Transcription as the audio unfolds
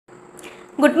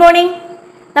Good morning.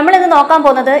 നമ്മൾ ഇന്ന് നോക്കാൻ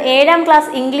പോകുന്നത് 7ാം class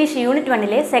English unit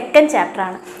 1ലെ second chapter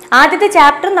ആണ്. ആദ്യത്തെ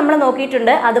ചാപ്റ്റർ നമ്മൾ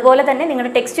നോക്കിയിട്ടുണ്ട്. അതുപോലെ തന്നെ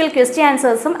നിങ്ങളുടെ ടെക്സ്റ്റുവൽ ക്വസ്റ്റ്യൻ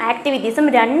ആൻസേഴ്സും ആക്ടിവിറ്റീസും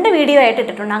 2 വീഡിയോ ആയിട്ട്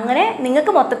ഇട്ടിട്ടുണ്ട്. അങ്ങനെ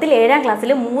നിങ്ങൾക്ക് മൊത്തത്തിൽ 7ാം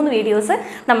ക്ലാസ്സിൽ 3 വീഡിയോസ്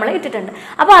നമ്മൾ ഇട്ടിട്ടുണ്ട്.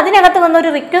 അപ്പോൾ അതിനകത്ത് വന്ന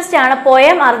ഒരു റിക്വസ്റ്റ് ആണ്,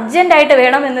 പോയം അർജന്റ് ആയിട്ട്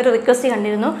വേണം എന്നൊരു റിക്വസ്റ്റ്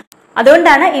കണ്ടിരുന്നു.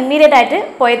 അതുകൊണ്ടാണ് ഇമ്മീഡിയറ്റ് ആയിട്ട്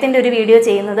പോയത്തിൻ്റെ ഒരു വീഡിയോ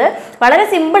ചെയ്യുന്നത്. വളരെ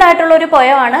സിമ്പിൾ ആയിട്ടുള്ള ഒരു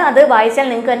പോയമാണ്. അത് വായിച്ചാൽ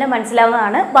നിങ്ങൾക്ക് തന്നെ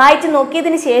മനസ്സിലാവുന്നതാണ്. വായിച്ച്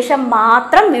നോക്കിയതിന് ശേഷം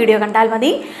മാത്രം വീഡിയോ കണ്ടാൽ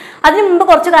മതി. അതിനു മുമ്പ്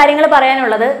കുറച്ച് കാര്യങ്ങൾ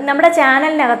പറയാനുള്ളത്, നമ്മുടെ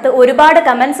ചാനലിനകത്ത് ഒരുപാട്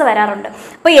കമൻസ് വരാറുണ്ട്.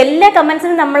 അപ്പോൾ എല്ലാ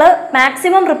കമൻസിനും നമ്മൾ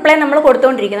മാക്സിമം റിപ്ലൈ നമ്മൾ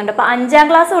കൊടുത്തുകൊണ്ടിരിക്കുന്നുണ്ട്. അപ്പോൾ 5ാം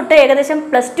ക്ലാസ് തൊട്ട് ഏകദേശം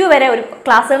 +2 വരെ ഒരു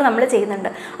ക്ലാസ്സുകൾ നമ്മൾ ചെയ്യുന്നുണ്ട്.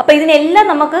 അപ്പോൾ ഇതിനെല്ലാം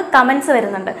നമുക്ക് കമൻസ്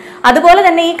വരുന്നുണ്ട്. അതുപോലെ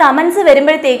തന്നെ ഈ കമൻസ്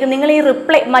വരുമ്പോഴത്തേക്കും നിങ്ങൾ ഈ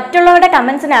റിപ്ലൈ മറ്റുള്ളവരുടെ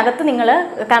കമൻസിനകത്ത് നിങ്ങൾ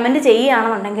കമൻറ്റ്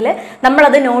ചെയ്യുകയാണെന്നുണ്ടെങ്കിൽ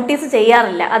നമ്മളത് നോട്ടീസ്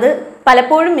ചെയ്യാറില്ല. അത്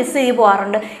പലപ്പോഴും മിസ് ചെയ്ത്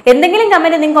പോകാറുണ്ട്. എന്തെങ്കിലും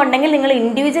കമൻറ്റ് നിങ്ങൾക്ക് ഉണ്ടെങ്കിൽ നിങ്ങൾ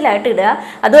ഇൻഡിവിജ്വൽ ആയിട്ട് ഇടുക.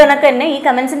 അത് കണക്ക് തന്നെ ഈ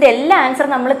കമൻസിൻ്റെ എല്ലാ ആൻസർ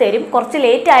നമ്മൾ തരും. കുറച്ച്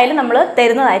ലേറ്റ് ആയാലും നമ്മൾ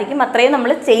തരുന്നതായിരിക്കും. അത്രയും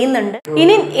നമ്മൾ ചെയ്യുന്നുണ്ട്.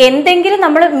 ഇനി എന്തെങ്കിലും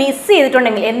നമ്മൾ മിസ്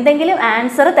ചെയ്തിട്ടുണ്ടെങ്കിൽ, എന്തെങ്കിലും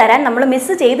ആൻസർ തരാൻ നമ്മൾ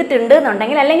മിസ് ചെയ്തിട്ടുണ്ട്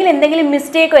എന്നുണ്ടെങ്കിൽ, അല്ലെങ്കിൽ എന്തെങ്കിലും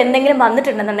മിസ്റ്റേക്കോ എന്തെങ്കിലും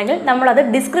വന്നിട്ടുണ്ടെന്നുണ്ടെങ്കിൽ നമ്മളത്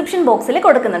ഡിസ്ക്രിപ്ഷൻ ബോക്സിൽ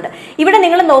കൊടുക്കുന്നുണ്ട്. ഇവിടെ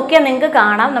നിങ്ങൾ നോക്കിയാൽ നിങ്ങൾക്ക്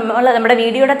കാണാം, നമ്മുടെ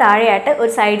വീഡിയോയുടെ താഴെയായിട്ട്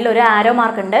ഒരു സൈഡിൽ ഒരു ആരോ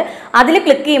മാർക്ക് ഉണ്ട്. അതിൽ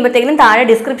ക്ലിക്ക് ചെയ്യുമ്പോഴത്തേക്കും താഴെ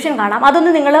ഡിസ്ക്രിപ്ഷൻ കാണാം.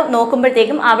 അതൊന്ന് നിങ്ങൾ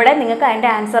നോക്കുമ്പോഴത്തേക്കും അവിടെ നിങ്ങൾക്ക്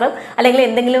അതിൻ്റെ ആൻസറും അല്ലെങ്കിൽ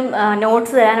എന്തെങ്കിലും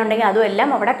നോട്ട്സ് തരാനുണ്ടെങ്കിൽ അതും എല്ലാം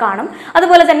അവിടെ കാണും.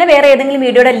 അതുപോലെ തന്നെ വേറെ ഏതെങ്കിലും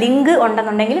വീഡിയോയുടെ ലിങ്ക്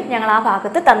ഉണ്ടെന്നുണ്ടെങ്കിലും ഞങ്ങൾ ആ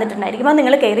ഭാഗത്ത് തന്നിട്ടുണ്ടായിരിക്കും. അത്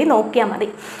നിങ്ങൾ കയറി നോക്കിയാൽ മതി.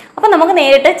 അപ്പോൾ നമുക്ക്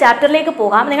നേരിട്ട് ചാപ്റ്ററിലേക്ക്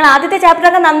പോകാം. നിങ്ങൾ ആദ്യത്തെ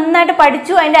ചാപ്റ്ററൊക്കെ നന്നായിട്ട്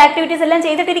പഠിച്ചു, അതിൻ്റെ ആക്ടിവിറ്റീസ് എല്ലാം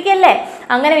ചെയ്തിട്ടിരിക്കുകയല്ലേ?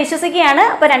 അങ്ങനെ വിശ്വസിക്കുകയാണ്.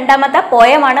 അപ്പോൾ 2ാമത്തെ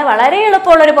പോയമാണ്. വളരെ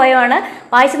എളുപ്പമുള്ളൊരു പോയമാണ്.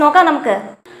 വായിച്ച് നോക്കാം നമുക്ക്.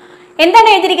 എന്താണ്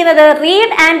എഴുതിയിരിക്കുന്നത്?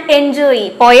 Read and enjoy.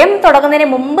 പോയം തുടങ്ങുന്നതിന്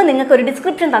മുമ്പ് നിങ്ങൾക്ക് ഒരു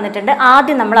ഡിസ്ക്രിപ്ഷൻ തന്നിട്ടുണ്ട്.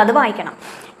 ആദ്യം നമ്മൾ അത് വായിക്കണം.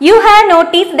 You have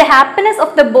noticed the happiness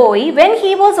of the boy when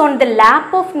he was on the lap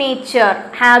of nature.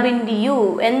 Haven't you?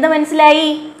 എന്ത് മനസ്സിലായി?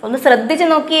 ഒന്ന് ശ്രദ്ധിച്ചു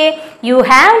നോക്കിയേ. You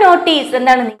have noticed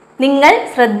എന്താണ്? നിങ്ങൾ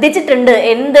ശ്രദ്ധിച്ചിട്ടുണ്ട്.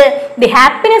 എന്ത്? The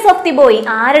happiness of the boy.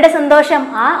 ആരുടെ സന്തോഷം?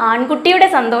 ആ ആൺകുട്ടിയുടെ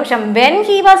സന്തോഷം. When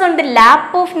he was on the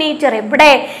lap of nature. എവിടെ?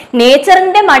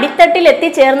 നേച്ചറിന്റെ മടിത്തട്ടിൽ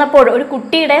എത്തിച്ചേർന്നപ്പോൾ ഒരു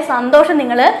കുട്ടിയുടെ സന്തോഷം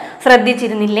നിങ്ങൾ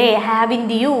ശ്രദ്ധിച്ചിരുന്നില്ലേ?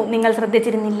 ഹാവിൻഡ് യു? നിങ്ങൾ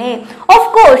ശ്രദ്ധിച്ചിരുന്നില്ലേ? ഓഫ്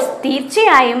കോഴ്സ്,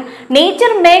 തീർച്ചയായും.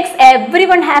 Nature makes every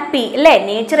one happy. അല്ലേ?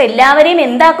 നേച്ചർ എല്ലാവരെയും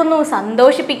എന്താക്കുന്നു?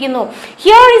 സന്തോഷിപ്പിക്കുന്നു.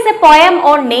 Here is A poem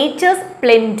on natures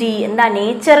plenty. എന്താ?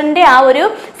 നേച്ചറിന്റെ ആ ഒരു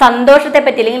സന്തോഷത്തെ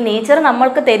പറ്റി, അല്ലെങ്കിൽ നേച്ചർ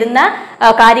നമ്മൾക്ക് തരുന്ന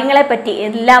കാര്യങ്ങളെ പറ്റി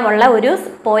എല്ലാമുള്ള ഒരു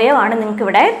പോയമാണ് നിങ്ങൾക്ക്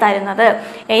ഇവിടെ തരുന്നത്.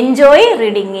 Enjoy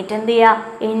reading it. എന്ത് ചെയ്യുക?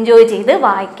 എൻജോയ് ചെയ്ത്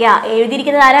വായിക്കുക.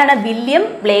 എഴുതിയിരിക്കുന്നത് ആരാണ്? വില്യം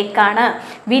ബ്ലേക്ക് ആണ്.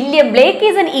 William Blake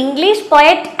is N English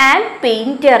poet and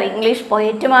painter. English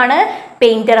പോയറ്റുമാണ്,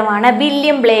 പെയിന്ററുമാണ്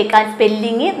William Blake. ആ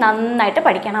സ്പെല്ലിങ് നന്നായിട്ട്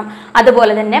പഠിക്കണം.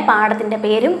 അതുപോലെ തന്നെ പാഠത്തിന്റെ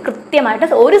പേരും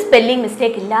കൃത്യമായിട്ട് ഒരു സ്പെല്ലിംഗ്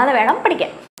മിസ്റ്റേക്ക് ഇല്ലാതെ വേണം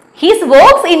പഠിക്കാൻ. His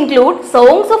works include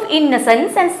songs of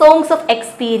innocence and songs of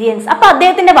experience. അപ്പോൾ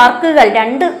അദ്ദേഹത്തിന്റെ വർക്കുകൾ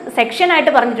 2 സെക്ഷൻ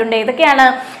ആയിട്ട് പറഞ്ഞിട്ടുണ്ട്. ഏതൊക്കെയാണ്?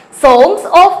 സോങ്സ്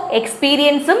ഓഫ്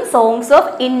എക്സ്പീരിയൻസും സോങ്സ്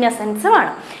ഓഫ് ഇന്നസെൻസും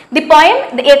ആണ്. The poem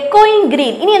the എക്കോയിങ്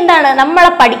green. ഇനി എന്താണ്?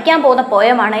 നമ്മളെ പഠിക്കാൻ പോകുന്ന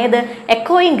പോയമാണ് ഏത്?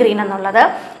 എക്കോയിങ് ഗ്രീൻ എന്നുള്ളത്.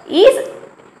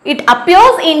 It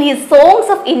appears in his songs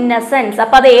of innocence.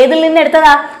 അപ്പൊ അത് ഏതിൽ നിന്ന്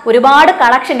എടുത്തതാ? ഒരുപാട്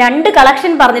കളക്ഷൻ, 2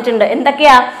 കളക്ഷൻ പറഞ്ഞിട്ടുണ്ട്.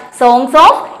 എന്തൊക്കെയാ? സോങ്സ്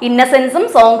ഓഫ് ഇന്നസെൻസും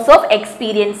സോങ്സ് ഓഫ്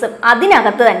എക്സ്പീരിയൻസും.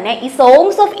 അതിനകത്ത് തന്നെ ഈ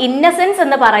സോങ്സ് ഓഫ് ഇന്നസെൻസ്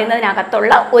എന്ന്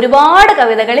പറയുന്നതിനകത്തുള്ള ഒരുപാട്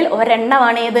കവിതകളിൽ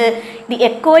ഒരെണ്ണമാണ് ഏത്? ദി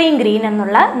എക്കോയിങ് ഗ്രീൻ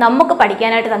എന്നുള്ള നമുക്ക്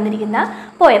പഠിക്കാനായിട്ട് തന്നിരിക്കുന്ന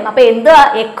പോയം. അപ്പൊ എന്താ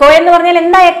എക്കോ എന്ന് പറഞ്ഞാൽ?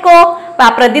 എന്താ എക്കോ?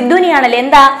 പ്രതിധ്വനിയാണല്ലേ.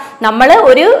 എന്താ? നമ്മൾ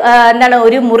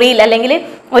ഒരു മുറിയിൽ അല്ലെങ്കിൽ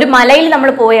ഒരു മലയിൽ നമ്മൾ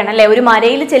പോവുകയാണ് അല്ലേ? ഒരു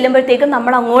മലയിൽ ചെല്ലുമ്പോഴത്തേക്കും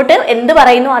നമ്മൾ അങ്ങോട്ട് എന്ത്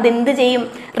പറയുന്നു അതെന്ത് ചെയ്യും?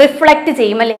 റിഫ്ലക്റ്റ്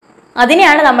ചെയ്യും അല്ലേ?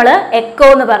 അതിനെയാണ് നമ്മൾ എക്കോ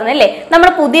എന്ന് പറഞ്ഞത് അല്ലേ? നമ്മൾ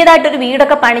പുതിയതായിട്ടൊരു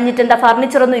വീടൊക്കെ പണിഞ്ഞിട്ട്, എന്താ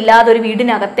ഫർണിച്ചറൊന്നും ഇല്ലാതെ ഒരു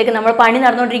വീടിനകത്തേക്ക് നമ്മൾ പണി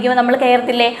നടന്നുകൊണ്ടിരിക്കുമ്പോൾ നമ്മൾ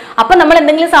കയറത്തില്ലേ? അപ്പം നമ്മൾ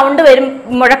എന്തെങ്കിലും സൗണ്ട്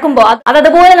മുഴക്കുമ്പോൾ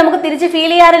അതുപോലെ നമുക്ക് തിരിച്ച്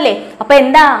ഫീൽ ചെയ്യാറില്ലേ? അപ്പം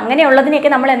എന്താ?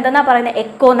 അങ്ങനെയുള്ളതിനെയൊക്കെ നമ്മൾ എന്തെന്നാ പറയുന്നത്?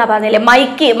 എക്കോ എന്നാ പറഞ്ഞല്ലേ?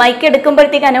 മൈക്ക്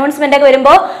എടുക്കുമ്പോഴത്തേക്ക് അനൗൺസ്മെന്റ് ഒക്കെ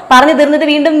വരുമ്പോൾ പറഞ്ഞു തീർന്നിട്ട്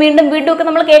വീണ്ടും വീണ്ടും വീണ്ടും ഒക്കെ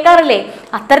നമ്മൾ കേൾക്കാറില്ലേ?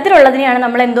 അത്തരത്തിലുള്ളതിനെയാണ്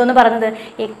നമ്മൾ എന്തോന്ന് പറഞ്ഞത്?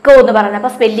 എക്കോ എന്ന് പറയുന്നത്.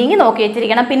 അപ്പൊ സ്പെല്ലിങ് നോക്കി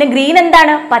വെച്ചിരിക്കണം. പിന്നെ ഗ്രീൻ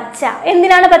എന്താണ്? പച്ച.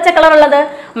 എന്തിനാണ് പച്ച കളർ ഉള്ളത്?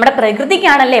 നമ്മുടെ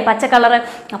പ്രകൃതിക്കാണല്ലേ പച്ച കളർ.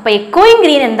 അപ്പൊ എക്കോയിങ്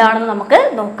ഗ്രീൻ എന്താണെന്ന് നമുക്ക്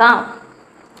നോക്കാം.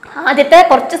 ആദ്യത്തെ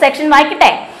കുറച്ച് സെക്ഷൻ വായിക്കട്ടെ,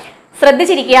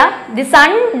 ശ്രദ്ധിച്ചിരിക്കുക. The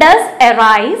sun does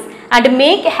arise and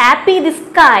make happy the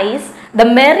skies, the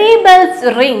Maria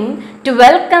bells ring to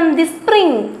welcome the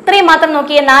spring. ഇത്രയും മാത്രം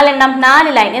നോക്കിയേ.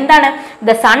 4 ലൈൻ. എന്താണ്?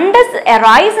 The sun does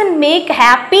arise and make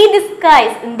happy the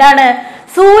skies. എന്താണ്?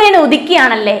 സൂര്യൻ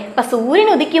ഉദിക്കുകയാണല്ലേ. അപ്പൊ സൂര്യൻ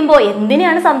ഉദിക്കുമ്പോൾ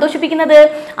എന്തിനെയാണ് സന്തോഷിപ്പിക്കുന്നത്?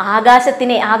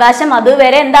 ആകാശത്തിനെ. ആകാശം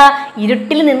അതുവരെ എന്താ?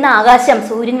 ഇരുട്ടിൽ നിന്ന് ആകാശം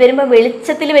സൂര്യൻ വരുമ്പോൾ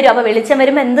വെളിച്ചത്തിൽ വരും. അപ്പൊ വെളിച്ചം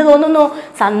വരുമ്പോൾ എന്ത് തോന്നുന്നു?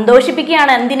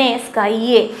 സന്തോഷിപ്പിക്കുകയാണ്. എന്തിനെ?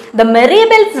 സ്കൈയെ. The Maria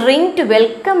bells ring to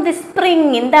welcome the spring.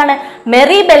 എന്താണ്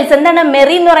മെറി ബെൽസ്? എന്താണ്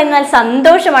മെറി എന്ന് പറയുന്നത്?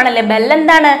 സന്തോഷമാണല്ലേ. ബെൽ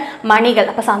എന്താണ്? മണികൾ.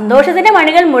 അപ്പൊ സന്തോഷത്തിന്റെ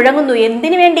മണികൾ മുഴങ്ങുന്നു.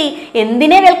 എന്തിനു വേണ്ടി?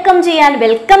 എന്തിനെ വെൽക്കം ചെയ്യാൻ?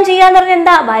 വെൽക്കം ചെയ്യാന്ന് പറഞ്ഞാൽ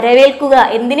എന്താ? വരവേൽക്കുക.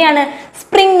 എന്തിനെയാണ്?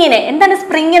 സ്പ്രിങ്ങിനെ. എന്താണ്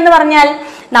സ്പ്രിംഗ് എന്ന് പറഞ്ഞാൽ?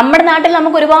 നമ്മുടെ നാട്ടിൽ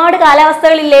നമുക്ക് ഒരുപാട്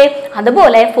കാലാവസ്ഥകളില്ലേ?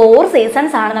 അതുപോലെ 4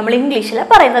 സീസൺസ് ആണ് നമ്മൾ ഇംഗ്ലീഷിൽ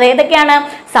പറയുന്നത്. ഏതൊക്കെയാണ്?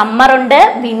 സമ്മർ ഉണ്ട്,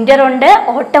 വിന്റർ ഉണ്ട്,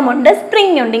 ഓട്ടം ഉണ്ട്,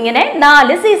 സ്പ്രിംഗ് ഉണ്ട്. ഇങ്ങനെ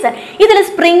 4 സീസൺ. ഇതിൽ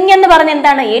സ്പ്രിംഗ് എന്ന് പറഞ്ഞ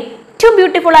എന്താണ്? ഏറ്റവും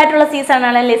ബ്യൂട്ടിഫുൾ ആയിട്ടുള്ള സീസൺ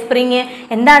ആണല്ലേ സ്പ്രിംഗ്.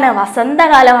 എന്താണ്?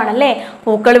 വസന്തകാലമാണല്ലേ.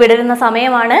 പൂക്കൾ വിടരുന്ന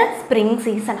സമയമാണ് സ്പ്രിംഗ്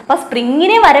സീസൺ. അപ്പൊ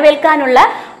സ്പ്രിങ്ങിനെ വരവേൽക്കാനുള്ള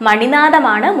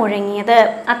മണിനാദമാണ് മുഴങ്ങിയത്.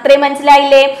 അത്രയും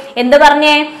മനസ്സിലായില്ലേ? എന്ത്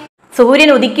പറഞ്ഞേ? സൂര്യൻ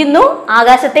ഉദിക്കുന്നു,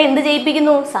 ആകാശത്തെ എന്ത്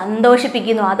ചെയ്യിപ്പിക്കുന്നു?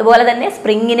 സന്തോഷിപ്പിക്കുന്നു. അതുപോലെ തന്നെ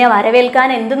സ്പ്രിങ്ങിനെ വരവേൽക്കാൻ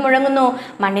എന്ത് മുഴങ്ങുന്നു?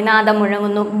 മണിനാദം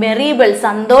മുഴങ്ങുന്നു. മെറിബിൾ,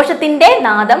 സന്തോഷത്തിന്റെ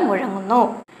നാദം മുഴങ്ങുന്നു.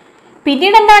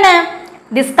 പിന്നീട് എന്താണ്?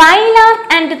 The skylark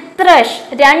and thrush.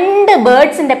 2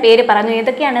 ബേർഡ്സിന്റെ പേര് പറഞ്ഞു.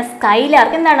 ഏതൊക്കെയാണ്?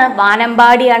 സ്കൈലാർക്ക് എന്താണ്?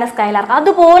 വാനമ്പാടിയാണ് സ്കൈലാർക്ക്.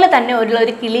 അതുപോലെ തന്നെ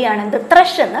ഒരു കിളിയാണ് എന്ത്?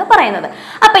 ത്രഷ് എന്ന് പറയുന്നത്.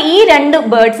 അപ്പൊ ഈ 2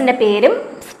 ബേർഡ്സിന്റെ പേരും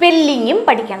സ്പെല്ലിങ്ങും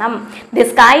പഠിക്കണം. The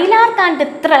skylark and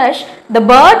thrush, the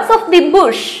birds of the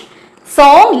Bush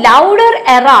song louder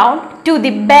around to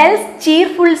the bells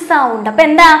cheerful sound. അപ്പൊ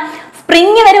എന്താ?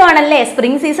 സ്പ്രിംഗ് വരുവാണല്ലേ.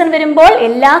 സ്പ്രിംഗ് സീസൺ വരുമ്പോൾ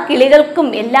എല്ലാ കിളികൾക്കും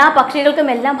എല്ലാ പക്ഷികൾക്കും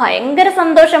എല്ലാം ഭയങ്കര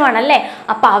സന്തോഷമാണല്ലേ.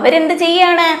 അപ്പൊ അവരെന്ത്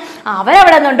ചെയ്യാണ്?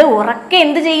 അവരവിടെ നിന്നുകൊണ്ട് ഉറക്കെ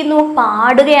എന്ത് ചെയ്യുന്നു?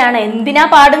 പാടുകയാണ്. എന്തിനാ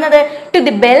പാടുന്നത്? To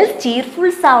the bells ചീർഫുൾ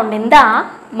sound. എന്താ?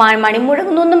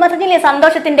 മണിമുഴങ്ങുന്നു എന്നും പറഞ്ഞില്ലേ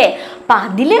സന്തോഷത്തിന്റെ. അപ്പൊ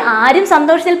അതില് ആരും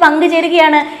സന്തോഷത്തിൽ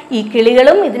പങ്കുചേരുകയാണ്. ഈ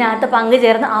കിളികളും ഇതിനകത്ത്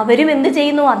പങ്കുചേർന്ന് അവരും എന്ത്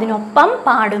ചെയ്യുന്നു? അതിനൊപ്പം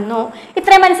പാടുന്നു.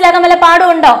 ഇത്രയും മനസ്സിലാക്കാൻ വല്ല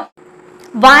പാടുണ്ടോ?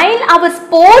 While our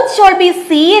sports shall be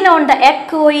seen on the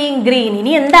echoing green.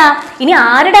 ഇനി എന്താ? ഇനി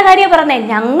ആരുടെ കാര്യം പറഞ്ഞേ?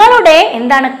 ഞങ്ങളുടെ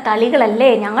എന്താണ്?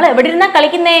 കളികളല്ലേ. ഞങ്ങൾ എവിടെ ഇരുന്നാ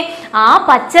കളിക്കുന്നേ? ആ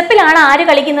പച്ചപ്പിലാണ് ആര്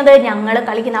കളിക്കുന്നത്? ഞങ്ങൾ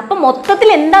കളിക്കുന്നത്. അപ്പൊ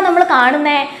മൊത്തത്തിൽ എന്താ നമ്മൾ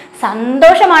കാണുന്നേ?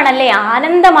 സന്തോഷമാണല്ലേ,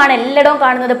 ആനന്ദമാണ് എല്ലായിടവും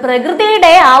കാണുന്നത്.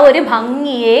 പ്രകൃതിയുടെ ആ ഒരു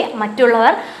ഭംഗിയെ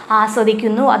മറ്റുള്ളവർ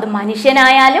ആസ്വദിക്കുന്നു. അത്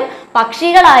മനുഷ്യനായാലും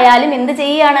പക്ഷികളായാലും എന്ത്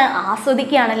ചെയ്യുകയാണ്?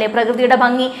 ആസ്വദിക്കുകയാണല്ലേ പ്രകൃതിയുടെ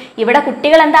ഭംഗി. ഇവിടെ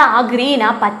കുട്ടികൾ എന്താ? ആ ഗ്രീൻ,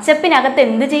 ആ പച്ചപ്പിനകത്ത്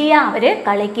എന്ത് ചെയ്യുക? അവര്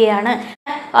കളിക്കുകയാണ്.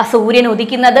 സൂര്യൻ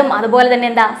ഉദിക്കുന്നതും അതുപോലെ തന്നെ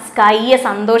എന്താ? സ്കൈയെ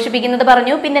സന്തോഷിപ്പിക്കുന്നത്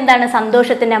പറഞ്ഞു. പിന്നെന്താണ്?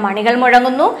 സന്തോഷത്തിന്റെ മണികൾ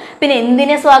മുഴങ്ങുന്നു. പിന്നെ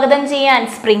എന്തിനെ സ്വാഗതം ചെയ്യാൻ?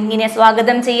 സ്പ്രിങ്ങിനെ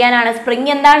സ്വാഗതം ചെയ്യാനാണ്.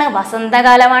 സ്പ്രിങ് എന്താണ്?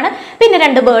 വസന്തകാലമാണ്. പിന്നെ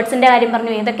 2 ബേർഡ്സിന്റെ കാര്യം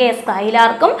പറഞ്ഞു. ഏതൊക്കെ?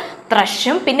 സ്കൈലാർക്കും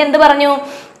ത്രഷും. പിന്നെ എന്ത് പറഞ്ഞു?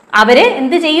 അവര്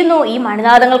എന്ത് ചെയ്യുന്നു? ഈ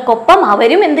മണിനാദങ്ങൾക്കൊപ്പം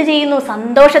അവരും എന്ത് ചെയ്യുന്നു?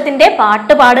 സന്തോഷത്തിന്റെ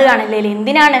പാട്ട് പാടുകയാണല്ലേ.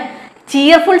 എന്തിനാണ്?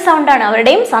 ചിയർഫുൾ സൗണ്ട് ആണ്.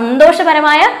 അവരുടെയും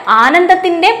സന്തോഷപരമായ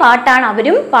ആനന്ദത്തിന്റെ പാട്ടാണ്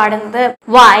അവരും പാടുന്നത്.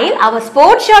 While our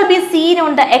sports shall be seen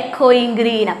on the echoing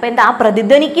green. അപ്പൊ എന്താ?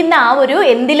 പ്രതിധ്വനിക്കുന്ന ആ ഒരു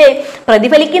എന്തില്?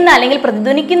 പ്രതിഫലിക്കുന്ന അല്ലെങ്കിൽ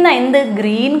പ്രതിധ്വനിക്കുന്ന എന്ത്?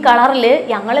 ഗ്രീൻ കളറില്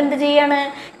ഞങ്ങൾ എന്ത് ചെയ്യാണ്?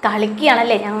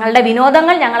 കളിക്കുകയാണല്ലേ. ഞങ്ങളുടെ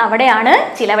വിനോദങ്ങൾ ഞങ്ങൾ അവിടെയാണ്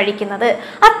ചിലവഴിക്കുന്നത്.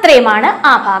 അത്രയുമാണ്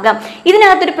ആ ഭാഗം.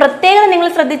 ഇതിനകത്തൊരു പ്രത്യേകത നിങ്ങൾ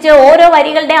ശ്രദ്ധിച്ച് ഓരോ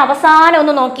വരികളുടെ അവസാനം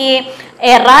ഒന്ന് നോക്കിയേ.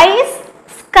 എ റൈസ്,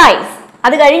 സ്കൈസ്,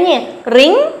 അത് കഴിഞ്ഞ്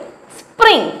റിംഗ്,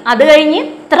 സ്പ്രിംഗ്, അത് കഴിഞ്ഞ്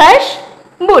ത്രഷ്,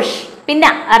 ബുഷ്, പിന്നെ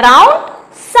അറൗണ്ട്,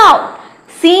 സൗണ്ട്,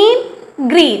 സീൻ,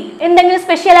 ഗ്രീൻ. എന്തെങ്കിലും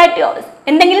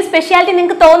സ്പെഷ്യാലിറ്റി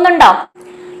നിങ്ങൾക്ക് തോന്നുന്നുണ്ടോ?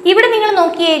 ഇവിടെ നിങ്ങൾ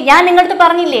നോക്കിയേ, ഞാൻ നിങ്ങളടുത്ത്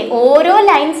പറഞ്ഞില്ലേ ഓരോ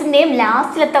ലൈൻസിന്റെയും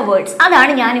ലാസ്റ്റിലത്തെ വേർഡ്സ്,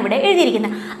 അതാണ് ഞാൻ ഇവിടെ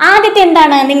എഴുതിയിരിക്കുന്നത്. ആദ്യത്തെ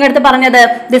എന്താണ് നിങ്ങളടുത്ത് പറഞ്ഞത്?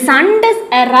 ദി സൺ ഡസ്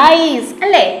അറൈസ്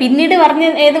അല്ലേ. പിന്നീട്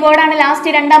പറഞ്ഞ ഏത് വേർഡാണ്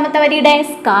ലാസ്റ്റ്? രണ്ടാമത്തെ വരിയുടെ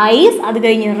സ്കൈസ്, അത്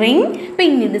കഴിഞ്ഞ് റിംഗ്,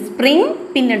 പിന്നീട് സ്പ്രിംഗ്,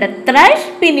 പിന്നീട് ത്രഷ്,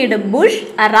 പിന്നീട് Bush,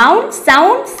 around,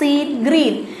 sound, scene,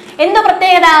 green. എന്തോ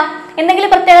പ്രത്യേകത?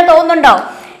 എന്തെങ്കിലും പ്രത്യേകത തോന്നുന്നുണ്ടോ?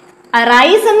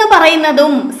 റൈസ് എന്ന്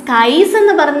പറയുന്നതും സ്കൈസ്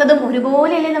എന്ന് പറയുന്നതും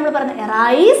ഒരുപോലെയല്ലേ നമ്മൾ പറഞ്ഞത്?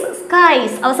 റൈസ്,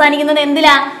 സ്കൈസ് അവസാനിക്കുന്നത്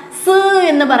എന്തിലാ? സ്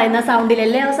എന്ന് പറയുന്ന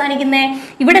സൗണ്ടിലല്ലേ അവസാനിക്കുന്നേ.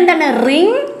 ഇവിടെ എന്താണ്?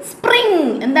 റിംഗ്, സ്പ്രിംഗ്,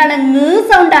 എന്താണ്? ങ്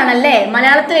സൗണ്ട് ആണല്ലേ.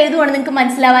 മലയാളത്തിൽ എഴുതുവാണ് നിങ്ങൾക്ക്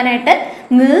മനസ്സിലാവാനായിട്ട്.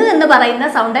 ങ് എന്ന് പറയുന്ന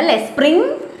സൗണ്ട് അല്ലേ. സ്പ്രിംഗ്,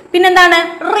 പിന്നെന്താണ്?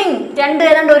 റിംഗ്. 2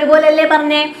 ഏതാണ്ട് ഒരുപോലെ അല്ലേ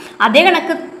പറഞ്ഞേ. അതേ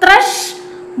കണക്ക് ത്രഷ്,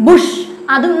 ബുഷ്,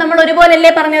 അതും നമ്മൾ ഒരുപോലെ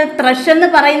അല്ലേ പറഞ്ഞത്. ത്രഷ് എന്ന്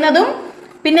പറയുന്നതും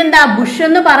പിന്നെന്താ? ബുഷ്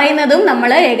എന്ന് പറയുന്നതും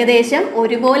നമ്മൾ ഏകദേശം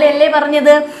ഒരുപോലെയല്ലേ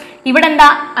പറഞ്ഞത്. ഇവിടെ എന്താ?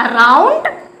 അറൗണ്ട്,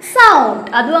 സൗണ്ട്,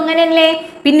 അതും അങ്ങനെയല്ലേ.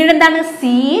 പിന്നീട് എന്താണ്?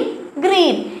 Scene,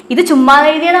 green. ഇത് ചുമ്മാ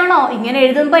എഴുതിയതാണോ? ഇങ്ങനെ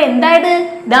എഴുതുമ്പോൾ എന്തായത്?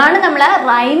 ഇതാണ് നമ്മളെ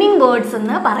റൈമിംഗ് വേർഡ്സ്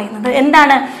എന്ന് പറയുന്നത്.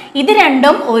 എന്താണ്? ഇത്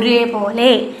രണ്ടും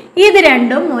ഒരേപോലെ, ഇത്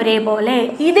രണ്ടും ഒരേപോലെ,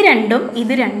 ഇത് രണ്ടും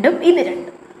ഇത് രണ്ടും ഇത്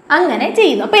രണ്ടും അങ്ങനെ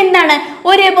ചെയ്യുന്നു. അപ്പൊ എന്താണ്?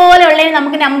 ഒരേപോലെ ഉള്ളതിന്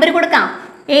നമുക്ക് നമ്പർ കൊടുക്കാം.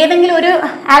 ഏതെങ്കിലും ഒരു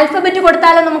ആൽഫബറ്റ്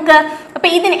കൊടുത്താലോ നമുക്ക്. അപ്പൊ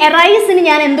ഇതിന് എറൈസിന്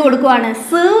ഞാൻ എന്ത് കൊടുക്കുവാണ്?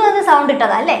 സ് എന്ന് സൗണ്ട്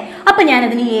ഇട്ടതാ അല്ലേ. അപ്പൊ ഞാൻ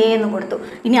അതിന് എ എന്ന് കൊടുത്തു.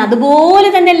 ഇനി അതുപോലെ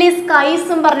തന്നെ അല്ലേ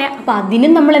സ്കൈസും പറഞ്ഞ. അപ്പൊ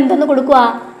അതിനും നമ്മൾ എന്തെന്ന് കൊടുക്കുക?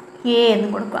 എ എന്ന്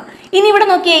കൊടുക്കുക. ഇനി ഇവിടെ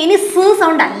നോക്കിയേ, ഇനി സ്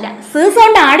സൗണ്ട് അല്ല, സ്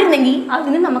സൗണ്ട് ആടിരുന്നെങ്കിൽ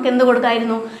അതിന് നമുക്ക് എന്ത്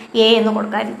കൊടുക്കായിരുന്നു? എ എന്ന്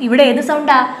കൊടുക്കായിരുന്നു. ഇവിടെ ഏത്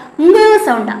സൗണ്ടാ?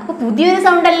 സൗണ്ടാ. അപ്പൊ പുതിയൊരു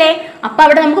സൗണ്ട് അല്ലേ, അപ്പൊ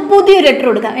അവിടെ നമുക്ക് പുതിയൊരു ലെറ്റർ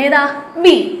കൊടുക്കാം. ഏതാ?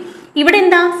 ബി. ഇവിടെ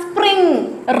എന്താ? സ്പ്രിങ്,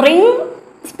 റിങ്,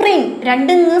 സ്പ്രിങ്,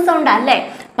 രണ്ട് സൗണ്ടാ അല്ലേ.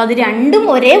 അപ്പൊ അത് രണ്ടും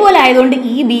ഒരേപോലെ ആയതുകൊണ്ട്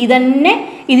ഈ ബി തന്നെ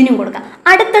ഇതിനും കൊടുക്കാം.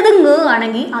 അടുത്തത് ങ്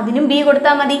ആണെങ്കിൽ അതിനും ബി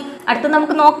കൊടുത്താൽ മതി. അടുത്തത്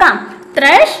നമുക്ക് നോക്കാം.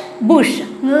 Thrush, Bush.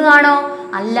 ങ് ആണോ?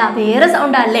 അല്ല, വേറെ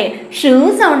സൗണ്ട് അല്ലേ, ഷൂ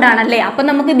സൗണ്ട് ആണല്ലേ. അപ്പൊ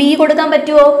നമുക്ക് ബി കൊടുക്കാൻ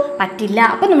പറ്റുമോ? പറ്റില്ല.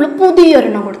 അപ്പൊ നമ്മൾ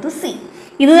പുതിയൊരെണ്ണം കൊടുത്തു, സി.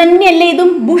 ഇത് തന്നെയല്ലേ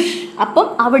ഇതും? ബുഷ്. അപ്പം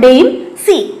അവിടെയും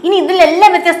സി. ഇനി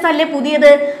ഇതിലെല്ലാം വ്യത്യസ്തമല്ലേ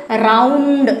പുതിയത്?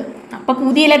 റൗണ്ട്. അപ്പൊ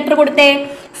പുതിയ ലെറ്റർ കൊടുത്തേ,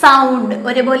 സൗണ്ട്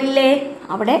ഒരേപോലെ ഇല്ലേ,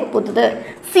 അവിടെ പുതുത്.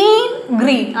 സീൻ,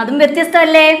 ഗ്രീൻ, അതും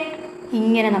വ്യത്യസ്തമല്ലേ.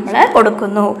 ഇങ്ങനെ നമ്മൾ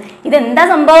കൊടുക്കുന്നു. ഇതെന്താ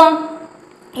സംഭവം?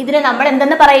 ഇതിനെ നമ്മൾ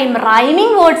എന്തെന്ന് പറയും?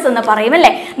 റൈമിംഗ് വേർഡ്സ് എന്ന് പറയും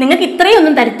അല്ലേ. നിങ്ങൾക്ക്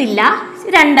ഇത്രയൊന്നും തരത്തില്ല,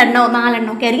 2 എണ്ണോ 4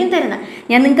 എണ്ണോ ഒക്കെ ആയിരിക്കും തരുന്നത്.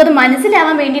 ഞാൻ നിങ്ങൾക്കത്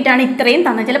മനസ്സിലാവാൻ വേണ്ടിയിട്ടാണ് ഇത്രയും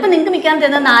തന്നത്. ചിലപ്പോൾ നിങ്ങൾക്ക് മിക്കാൻ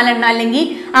തരുന്നത് 4 എണ്ണം അല്ലെങ്കിൽ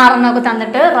 6 എണ്ണം ഒക്കെ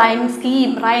തന്നിട്ട് റൈം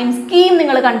സ്കീം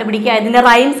നിങ്ങൾ കണ്ടുപിടിക്കുക. ഇതിൻ്റെ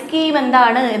റൈം സ്കീം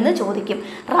എന്താണ് എന്ന് ചോദിക്കും.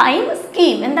 റൈം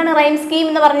സ്കീം എന്താണ്? റൈം സ്കീം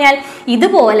എന്ന് പറഞ്ഞാൽ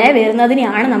ഇതുപോലെ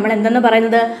വരുന്നതിനെയാണ് നമ്മൾ എന്തെന്ന്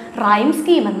പറയുന്നത്? റൈം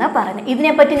സ്കീം എന്ന് പറയുന്നത്.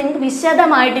 ഇതിനെപ്പറ്റി നിങ്ങൾക്ക്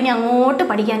വിശദമായിട്ട് ഇനി അങ്ങോട്ട്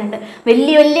പഠിക്കാനുണ്ട്.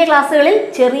 വലിയ വലിയ ക്ലാസ്സുകളിൽ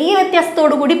ചെറിയ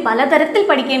വ്യത്യാസത്തോടു കൂടി പലതരത്തിൽ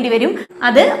പഠിക്കേണ്ടി വരും.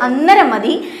 അത് അന്നേരം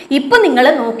മതി. ഇപ്പം നിങ്ങൾ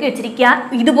നോക്കി വെച്ചിരിക്കുക,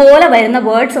 ഇതുപോലെ വരുന്ന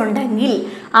വേർഡ്സ് ഉണ്ടെങ്കിൽ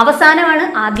അവസാനമാണ്,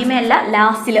 ആദ്യമേ അല്ല,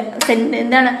 ലാസ്റ്റിൽ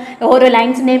എന്താണ് ഓരോ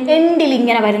ലൈൻസിൻ്റെയും എൻഡിൽ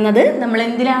ഇങ്ങനെ വരുന്നത് നമ്മൾ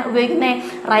എന്തിനാണ് ഉപയോഗിക്കുന്നത്?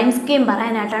 റൈം സ്കീം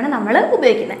പറയാനായിട്ടാണ് നമ്മൾ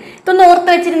ഉപയോഗിക്കുന്നത്. ഇതൊന്ന് ഓർത്ത്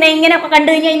വെച്ചിരുന്നേ, ഇങ്ങനെയൊക്കെ കണ്ടു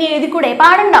കഴിഞ്ഞാൽ ഇനി എഴുതിക്കൂടെ?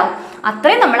 പാടുണ്ടാവും.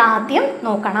 അത്രയും നമ്മൾ ആദ്യം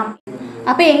നോക്കണം.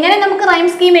 അപ്പൊ എങ്ങനെ നമുക്ക് റൈം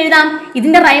സ്കീം എഴുതാം?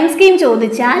 ഇതിന്റെ റൈം സ്കീം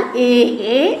ചോദിച്ചാൽ A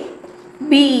A,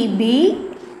 B B,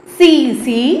 C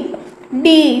C,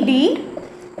 D D,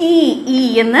 E E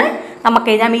എന്ന് നമുക്ക്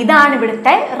എഴുതാം. ഇതാണ്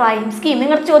ഇവിടുത്തെ റൈം സ്കീം.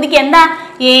 നിങ്ങൾ ചോദിക്കുക എന്താ?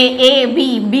 A A, B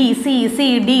B, C C,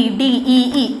 D D, E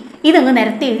E. ഇതങ്ങ്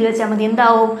നിരത്തി എഴുതി വെച്ചാൽ മതി.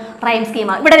 എന്താവും? റൈം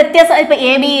സ്കീമാണ്. ഇവിടെ വ്യത്യാസം, ഇപ്പൊ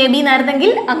എ ബി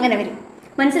നേരത്തെങ്കിൽ അങ്ങനെ വരും.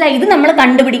 മനസ്സിലായി? ഇത് നമ്മൾ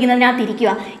കണ്ടുപിടിക്കുന്നതിനകത്ത് ഇരിക്കുക.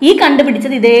 ഈ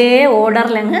കണ്ടുപിടിച്ചത് ഇതേ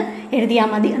ഓർഡറിലങ്ങ് എഴുതിയാൽ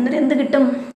മതി. എന്നിട്ട് എന്ത് കിട്ടും?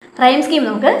 റൈം സ്കീം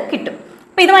നമുക്ക് കിട്ടും.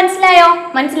 അപ്പൊ ഇത് മനസ്സിലായോ?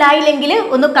 മനസ്സിലായില്ലെങ്കിൽ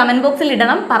ഒന്ന് കമന്റ് ബോക്സിൽ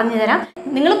ഇടണം, പറഞ്ഞു തരാം.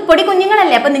 നിങ്ങൾ പൊടി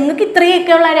കുഞ്ഞുങ്ങളല്ലേ, അപ്പൊ നിങ്ങൾക്ക്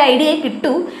ഇത്രയൊക്കെ ഉള്ള ഒരു ഐഡിയ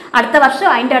കിട്ടൂ. അടുത്ത വർഷം,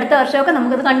 അതിൻ്റെ അടുത്ത വർഷമൊക്കെ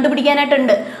നമുക്കത്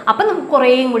കണ്ടുപിടിക്കാനായിട്ടുണ്ട്. അപ്പം നമുക്ക്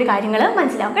കുറേയും കൂടി കാര്യങ്ങൾ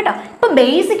മനസ്സിലാവും കേട്ടോ. ഇപ്പൊ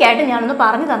ബേസിക് ആയിട്ട് ഞാനൊന്ന്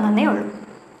പറഞ്ഞു തന്നേ ഉള്ളൂ.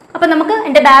 അപ്പൊ നമുക്ക്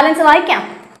എൻ്റെ ബാലൻസ് വായിക്കാം.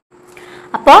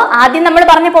 അപ്പോൾ ആദ്യം നമ്മൾ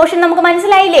പറഞ്ഞ പോർഷൻ നമുക്ക്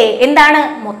മനസ്സിലായില്ലേ? എന്താണ്?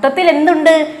 മൊത്തത്തിൽ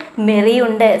എന്തുണ്ട്?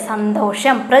 മെറിയുണ്ട്,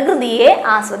 സന്തോഷം, പ്രകൃതിയെ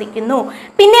ആസ്വദിക്കുന്നു.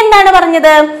 പിന്നെ എന്താണ്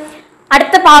പറഞ്ഞത്?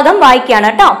 അടുത്ത ഭാഗം വായിക്കുകയാണ്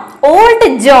കേട്ടോ. Old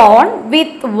John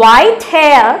with white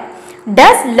hair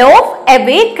does loaf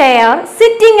away care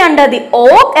sitting under the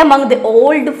oak among the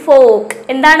old folk.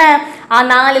 എന്താണ്? ആ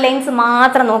 4 ലൈൻസ്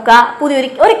മാത്രം നോക്കുക.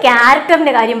 ഒരു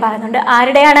ക്യാരക്ടറിന്റെ കാര്യം പറയുന്നുണ്ട്.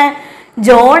 ആരുടെയാണ്?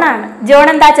 ജോണാണ്. ജോൺ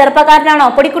എന്താ? ചെറുപ്പക്കാരനാണോ?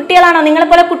 പൊടിക്കുട്ടികളാണോ?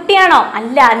 നിങ്ങളെപ്പോലെ കുട്ടിയാണോ?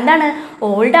 അല്ല. എന്താണ്?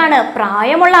 ഓൾഡാണ്,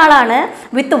 പ്രായമുള്ള ആളാണ്.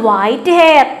 വിത്ത് വൈറ്റ്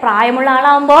ഹെയർ, പ്രായമുള്ള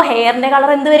ആളാകുമ്പോൾ ഹെയറിന്റെ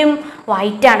കളർ എന്ത് വരും?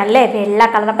 വൈറ്റ് ആണല്ലേ, വെള്ള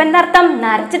കളർ. അപ്പൊ എന്താ അർത്ഥം?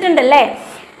 നരച്ചിട്ടുണ്ടല്ലേ.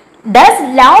 ഡസ്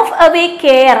ലവ് അവേ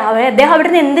കെയർ, അദ്ദേഹം അവിടെ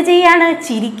നിന്ന് എന്ത് ചെയ്യാണ്?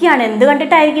 ചിരിക്കുകയാണ്. എന്ത്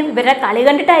കണ്ടിട്ടായിരിക്കും? ഇവരുടെ കളി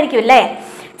കണ്ടിട്ടായിരിക്കും അല്ലേ.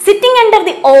 സിറ്റിംഗ് അണ്ടർ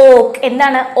ദി ഓക്ക്,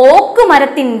 എന്താണ്? ഓക്ക്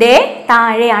മരത്തിന്റെ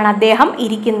താഴെയാണ് അദ്ദേഹം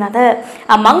ഇരിക്കുന്നത്.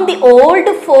 അമംഗ് ദി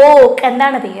ഓൾഡ് ഫോക്ക്,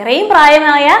 എന്താണ്? വേറെയും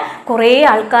പ്രായമായ കുറേ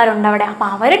ആൾക്കാരുണ്ട് അവിടെ. അപ്പൊ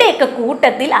അവരുടെയൊക്കെ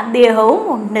കൂട്ടത്തിൽ അദ്ദേഹവും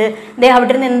ഉണ്ട്. അദ്ദേഹം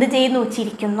അവിടെ നിന്ന് എന്ത് ചെയ്യുന്നു?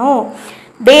 ചിരിക്കുന്നു.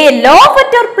 They love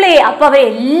at your play. അപ്പൊ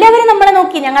അവരെല്ലാവരും നമ്മളെ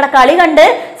നോക്കി ഞങ്ങളുടെ കളി കണ്ട്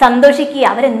സന്തോഷിക്കുക.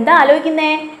 അവരെന്താ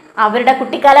ആലോചിക്കുന്നേ? അവരുടെ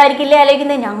കുട്ടിക്കാലമായിരിക്കില്ലേ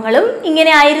ആലോചിക്കുന്നേ? ഞങ്ങളും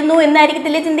ഇങ്ങനെ ആയിരുന്നു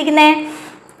എന്നായിരിക്കത്തില്ലേ ചിന്തിക്കുന്നേ?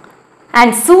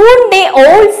 And soon they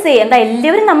all say, എന്താ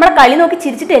എല്ലാവരും നമ്മളെ കളി നോക്കി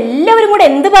ചിരിച്ചിട്ട് എല്ലാവരും കൂടെ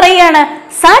എന്ത് പറയുകയാണ്?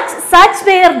 Such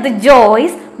wear the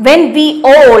Joyce when we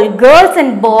all, girls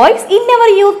and boys, in our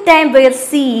youth time were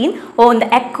seen on the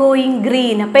echoing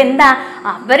green. അപ്പൊ എന്താ?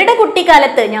 അവരുടെ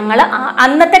കുട്ടിക്കാലത്ത്, ഞങ്ങൾ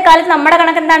അന്നത്തെ കാലത്ത് നമ്മുടെ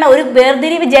കണക്ക് എന്താണ്? ഒരു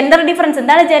വേർതിരിവ്, ജെൻഡർ ഡിഫറൻസ്.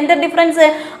 എന്താണ് ജെൻഡർ ഡിഫറൻസ്?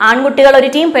 ആൺകുട്ടികൾ ഒരു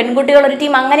ടീം, പെൺകുട്ടികൾ ഒരു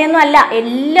ടീം, അങ്ങനെയൊന്നും അല്ല.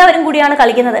 എല്ലാവരും കൂടിയാണ്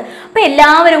കളിക്കുന്നത്. അപ്പൊ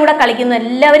എല്ലാവരും കൂടെ കളിക്കുന്നു.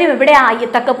 എല്ലാവരും ഇവിടെ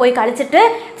അയ്യത്തൊക്കെ പോയി കളിച്ചിട്ട്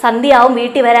സന്ധ്യയാവും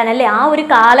വീട്ടിൽ വരാനല്ലേ. ആ ഒരു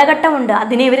കാലഘട്ടമുണ്ട്.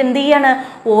 അതിനെ ഇവരെന്ത് ചെയ്യാണ്?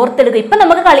 ഓർത്തെടുക്കുക. ഇപ്പൊ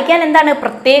നമുക്ക് കളിക്കാൻ എന്താണ്?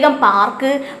 പ്രത്യേകം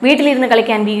പാർക്ക്, വീട്ടിലിരുന്ന്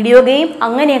കളിക്കാൻ വീഡിയോ ഗെയിം,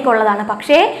 അങ്ങനെയൊക്കെ ഉള്ളതാണ്.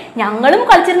 പക്ഷേ ഞങ്ങളും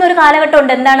കളിച്ചിരുന്ന ഒരു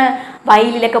കാലഘട്ടമുണ്ട്. എന്താണ്?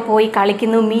 വയലിലൊക്കെ പോയി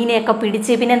കളിക്കുന്നു, മീനെയൊക്കെ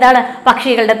പിടിച്ച്, പിന്നെ എന്താണ്?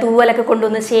 പക്ഷികളുടെ തൂവലൊക്കെ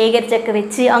കൊണ്ടുവന്ന് ശേഖരിച്ചൊക്കെ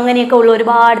വെച്ച്, അങ്ങനെയൊക്കെ ഉള്ള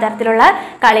ഒരുപാട് തരത്തിലുള്ള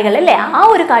കളികൾ അല്ലേ. ആ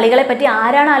ഒരു കളികളെ പറ്റി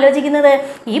ആരാണ് ആലോചിക്കുന്നത്?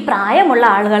 ഈ പ്രായമുള്ള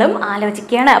ആളുകളും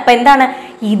ആലോചിക്കുകയാണ്. അപ്പൊ എന്താണ്?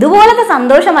 ഇതുപോലത്തെ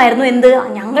സന്തോഷമായിരുന്നു എന്ത്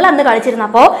ഞങ്ങൾ അന്ന്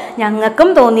കളിച്ചിരുന്നപ്പോൾ ഞങ്ങൾക്കും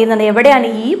തോന്നിയിരുന്നത്, എവിടെയാണ്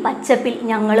ഈ പച്ചപ്പിൽ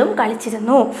ഞങ്ങളും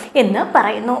കളിച്ചിരുന്നു എന്ന്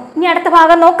പറയുന്നു. ഇനി അടുത്ത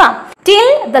ഭാഗം നോക്കാം. Till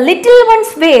the little ones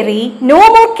weary, no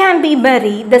more can be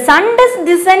merry. The sun does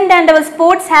descend and our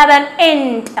sports have an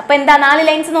end. അപ്പൊ എന്താ 4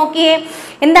 ലൈൻസ് നോക്കിയേ.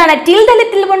 എന്താണ്? Till the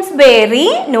little ones weary,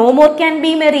 no more can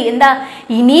be merry. എന്താ?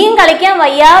 ഇനിയും കളിക്കാൻ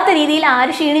വയ്യാത്ത രീതിയിൽ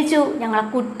ആര് ക്ഷീണിച്ചു?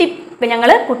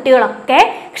 ഞങ്ങള് കുട്ടികളൊക്കെ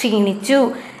ക്ഷീണിച്ചു.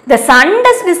 The sun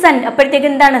does descend. അപ്പോഴത്തേക്ക്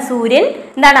എന്താണ്? സൂര്യൻ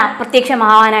എന്താണ്?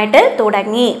 അപ്രത്യക്ഷമാവാനായിട്ട്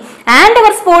തുടങ്ങി. And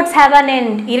our sports have an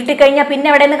end. ഇരുട്ടി കഴിഞ്ഞാൽ പിന്നെ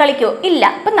എവിടെ നിന്ന് കളിക്കോ? ഇല്ല.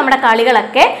 അപ്പം നമ്മുടെ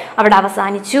കളികളൊക്കെ അവിടെ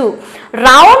അവസാനിച്ചു.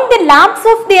 Round the laps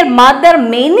of their mother,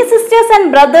 many sisters and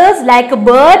brothers like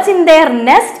birds in their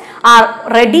nest are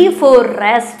ready for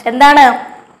rest. എന്താണ്?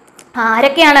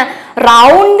 ആരൊക്കെയാണ്?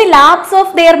 Round the lapse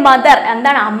of their mother.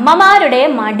 എന്താണ്? അമ്മമാരുടെ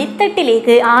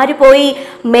മടിത്തട്ടിലേക്ക് ആര് പോയി?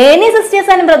 Many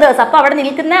sisters and brothers. അപ്പൊ അവിടെ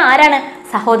നിൽക്കുന്ന ആരാണ്?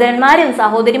 സഹോദരന്മാരും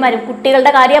സഹോദരിമാരും.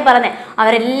 കുട്ടികളുടെ കാര്യമാണ് പറഞ്ഞത്.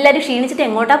 അവരെല്ലാവരും ക്ഷീണിച്ചിട്ട്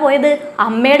എങ്ങോട്ടാ പോയത്?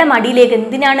 അമ്മയുടെ മടിയിലേക്ക്.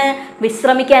 എന്തിനാണ്?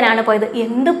 വിശ്രമിക്കാനാണ് പോയത്.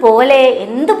 എന്ത്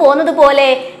പോകുന്നത് പോലെ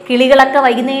കിളികളൊക്കെ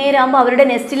വൈകുന്നേരം ആകുമ്പോൾ അവരുടെ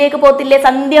നെസ്റ്റിലേക്ക് പോകത്തില്ലേ?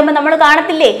 സന്ധ്യയാകുമ്പോൾ നമ്മൾ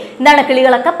കാണത്തില്ലേ? എന്താണ്?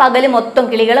 കിളികളൊക്കെ പകല് മൊത്തം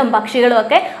കിളികളും പക്ഷികളും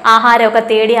ഒക്കെ ആഹാരമൊക്കെ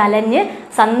തേടി അലഞ്ഞ്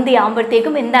സന്ധ്യ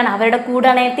ആകുമ്പോഴത്തേക്കും എന്താണ്? അവരുടെ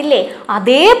കൂടണയത്തില്ലേ?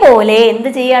 അതേപോലെ എന്ത്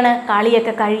ചെയ്യാണ്?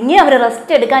 കളിയൊക്കെ കഴിഞ്ഞ് അവർ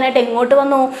റെസ്റ്റ് എടുക്കാനായിട്ട് എങ്ങോട്ട്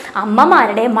വന്നു?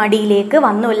 അമ്മമാരുടെ മടിയിലേക്ക്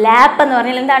വന്നു. ലാപ്പ് എന്ന്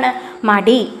പറഞ്ഞാൽ എന്താണ്?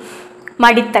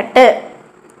 മടിത്തട്ട്.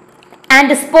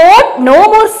 And spot no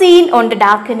more seen on the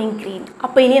darkening green.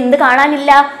 അപ്പൊ ഇനി എന്ത്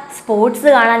കാണാനില്ല? സ്പോർട്സ്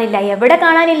കാണാനില്ല. എവിടെ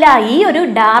കാണാനില്ല? ഈ ഒരു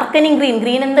ഡാർക്കനിങ്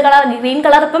ഗ്രീൻ എന്ത് കളർ? ഗ്രീൻ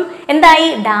കളർ ഇപ്പം എന്തായി?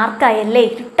 ഡാർക്കായി അല്ലേ?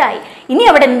 ഇരുട്ടായി. ഇനി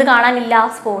അവിടെ എന്ത് കാണാനില്ല?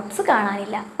 സ്പോർട്സ്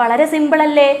കാണാനില്ല. വളരെ സിമ്പിൾ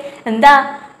അല്ലേ? എന്താ?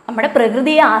 നമ്മുടെ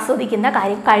പ്രകൃതിയെ ആസ്വദിക്കുന്ന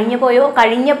കാര്യം.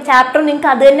 കഴിഞ്ഞ ചാപ്റ്റർ നിങ്ങൾക്ക്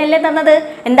അത് തന്നെയല്ലേ തന്നത്?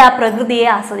 എന്താ? പ്രകൃതിയെ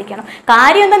ആസ്വദിക്കണം.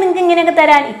 കാര്യം എന്താ നിങ്ങൾക്ക് ഇങ്ങനെയൊക്കെ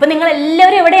തരാൻ? ഇപ്പൊ നിങ്ങൾ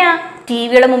എല്ലാവരും എവിടെയാ?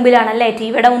 ടിവിയുടെ മുമ്പിലാണല്ലേ?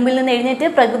 ടിവിയുടെ മുമ്പിൽ നിന്ന് എഴുന്നേറ്റ്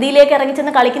പ്രകൃതിയിലേക്ക് ഇറങ്ങി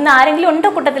ചെന്ന് കളിക്കുന്ന ആരെങ്കിലും ഉണ്ടോ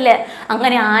കൂട്ടത്തില്?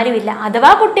 അങ്ങനെ ആരുമില്ല.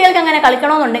 അഥവാ കുട്ടികൾക്ക് അങ്ങനെ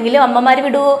കളിക്കണമെന്നുണ്ടെങ്കിലും അമ്മമാർ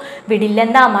വിടില്ല.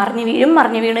 എന്താ? മറിഞ്ഞു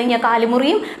വീണ് കഴിഞ്ഞാൽ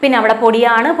കാലുമുറിയും. പിന്നെ അവിടെ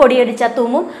പൊടിയടിച്ചാൽ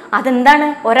തൂങ്ങും. അതെന്താണ്?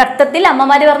 ഒരർത്ഥത്തിൽ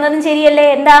അമ്മമാർ പറഞ്ഞതും ശരിയല്ലേ?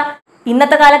 എന്താ?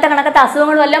 ഇന്നത്തെ കാലത്തെ കണക്കത്തെ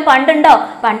അസുഖങ്ങളും എല്ലാം പണ്ടുണ്ടോ?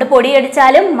 പണ്ട്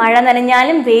പൊടിയടിച്ചാലും മഴ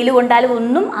നനഞ്ഞാലും വെയിൽ കൊണ്ടാലും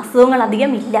ഒന്നും അസുഖങ്ങൾ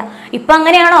അധികം ഇല്ല. ഇപ്പം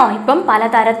അങ്ങനെയാണോ? ഇപ്പം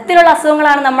പലതരത്തിലുള്ള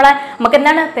അസുഖങ്ങളാണ് നമുക്ക്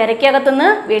എന്താണ്? പെരയ്ക്കകത്തുനിന്ന്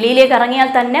വെളിയിലേക്ക് ഇറങ്ങിയാൽ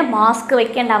തന്നെ മാസ്ക്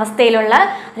വെക്കേണ്ട അവസ്ഥയിലുള്ള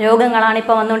രോഗങ്ങളാണ്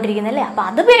ഇപ്പം വന്നുകൊണ്ടിരിക്കുന്നത് അല്ലേ? അപ്പം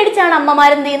അത് പേടിച്ചാണ്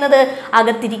അമ്മമാരെന്ത് ചെയ്യുന്നത്?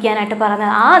 അകത്തിരിക്കാനായിട്ട്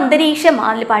പറഞ്ഞത്. ആ അന്തരീക്ഷം,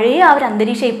 പഴയ ആ ഒരു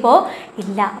അന്തരീക്ഷം ഇപ്പോൾ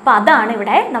ഇല്ല. അപ്പം അതാണ്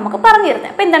ഇവിടെ നമുക്ക് പറഞ്ഞു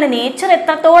തരുന്നത്. അപ്പം എന്താണ്? നേച്ചർ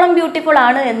എത്രത്തോളം ബ്യൂട്ടിഫുൾ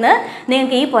ആണ് എന്ന്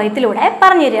നിങ്ങൾക്ക് ഈ പോയത്തിലൂടെ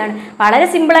പറഞ്ഞു തരികയാണ്. വളരെ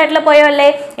സിമ്പിളായിട്ടുള്ള പോയല്ലേ?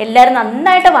 എല്ലാവരും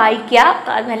നന്നായിട്ട് വായിക്കുക,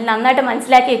 നന്നായിട്ട്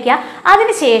മനസ്സിലാക്കി വെക്കുക.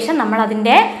 അതിനുശേഷം നമ്മൾ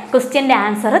അതിൻ്റെ ക്വസ്റ്റ്യൻ്റെ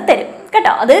ആൻസർ തരും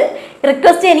കേട്ടോ. അത്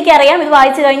റിക്വസ്റ്റ് എനിക്കറിയാം. ഇത്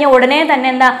വായിച്ചു കഴിഞ്ഞാൽ ഉടനെ തന്നെ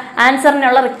എന്താ?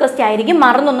 ആൻസറിനുള്ള റിക്വസ്റ്റ് ആയിരിക്കും.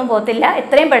 മറന്നൊന്നും പോകത്തില്ല.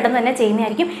 എത്രയും പെട്ടെന്ന് തന്നെ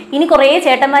ചെയ്യുന്നതായിരിക്കും. ഇനി കുറേ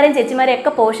ചേട്ടന്മാരെയും ചേച്ചിമാരെയും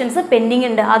ഒക്കെ പോർഷൻസ് പെൻഡിങ്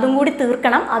ഉണ്ട്. അതും കൂടി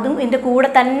തീർക്കണം. അതും ഇതിൻ്റെ കൂടെ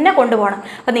തന്നെ കൊണ്ടുപോകണം.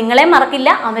 അപ്പം നിങ്ങളെ മറക്കില്ല,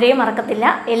 അവരെയും മറക്കത്തില്ല.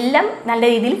 എല്ലാം നല്ല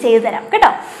രീതിയിൽ ചെയ്തു തരാം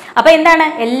കേട്ടോ. അപ്പോൾ എന്താണ്?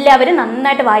 എല്ലാവരും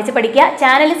നന്നായിട്ട് വായിച്ച് പഠിക്കുക.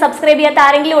 ചാനൽ സബ്സ്ക്രൈബ് ചെയ്യാത്ത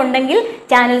ആരെങ്കിലും ഉണ്ടെങ്കിൽ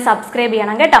ചാനൽ സബ്സ്ക്രൈബ്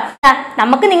ചെയ്യണം കേട്ടോ.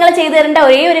 നമുക്ക് നിങ്ങൾ ചെയ്തു തരേണ്ട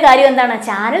ഒരേ ഒരു കാര്യം എന്താണ്?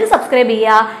 ചാനൽ സബ്സ്ക്രൈബ്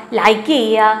ചെയ്യുക, ലൈക്ക്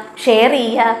ചെയ്യുക, ഷെയർ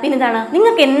ചെയ്യുക. പിന്നെ എന്താണ്?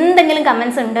 നിങ്ങൾക്ക് എന്തെങ്കിലും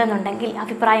കമൻസ് ഉണ്ടെന്നുണ്ടെങ്കിൽ,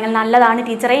 അഭിപ്രായങ്ങൾ നല്ലതാണ്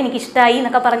ടീച്ചറെ, എനിക്ക് ഇഷ്ടമായി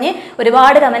എന്നൊക്കെ പറഞ്ഞ്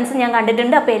ഒരുപാട് കമൻസ് ഞാൻ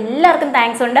കണ്ടിട്ടുണ്ട്. അപ്പോൾ എല്ലാവർക്കും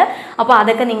താങ്ക്സ് ഉണ്ട്. അപ്പോൾ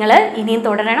അതൊക്കെ നിങ്ങൾ ഇനിയും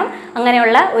തുടരണം.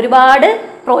 അങ്ങനെയുള്ള ഒരുപാട്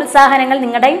പ്രോത്സാഹനങ്ങൾ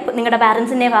നിങ്ങളുടെ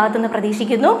പാരൻസിൻ്റെ ഭാഗത്തുനിന്ന്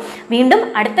പ്രതീക്ഷിക്കുന്നു. വീണ്ടും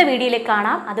അടുത്ത വീഡിയോയിലേക്ക്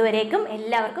കാണാം. അതുവരേക്കും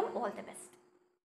എല്ലാവർക്കും ഓൾ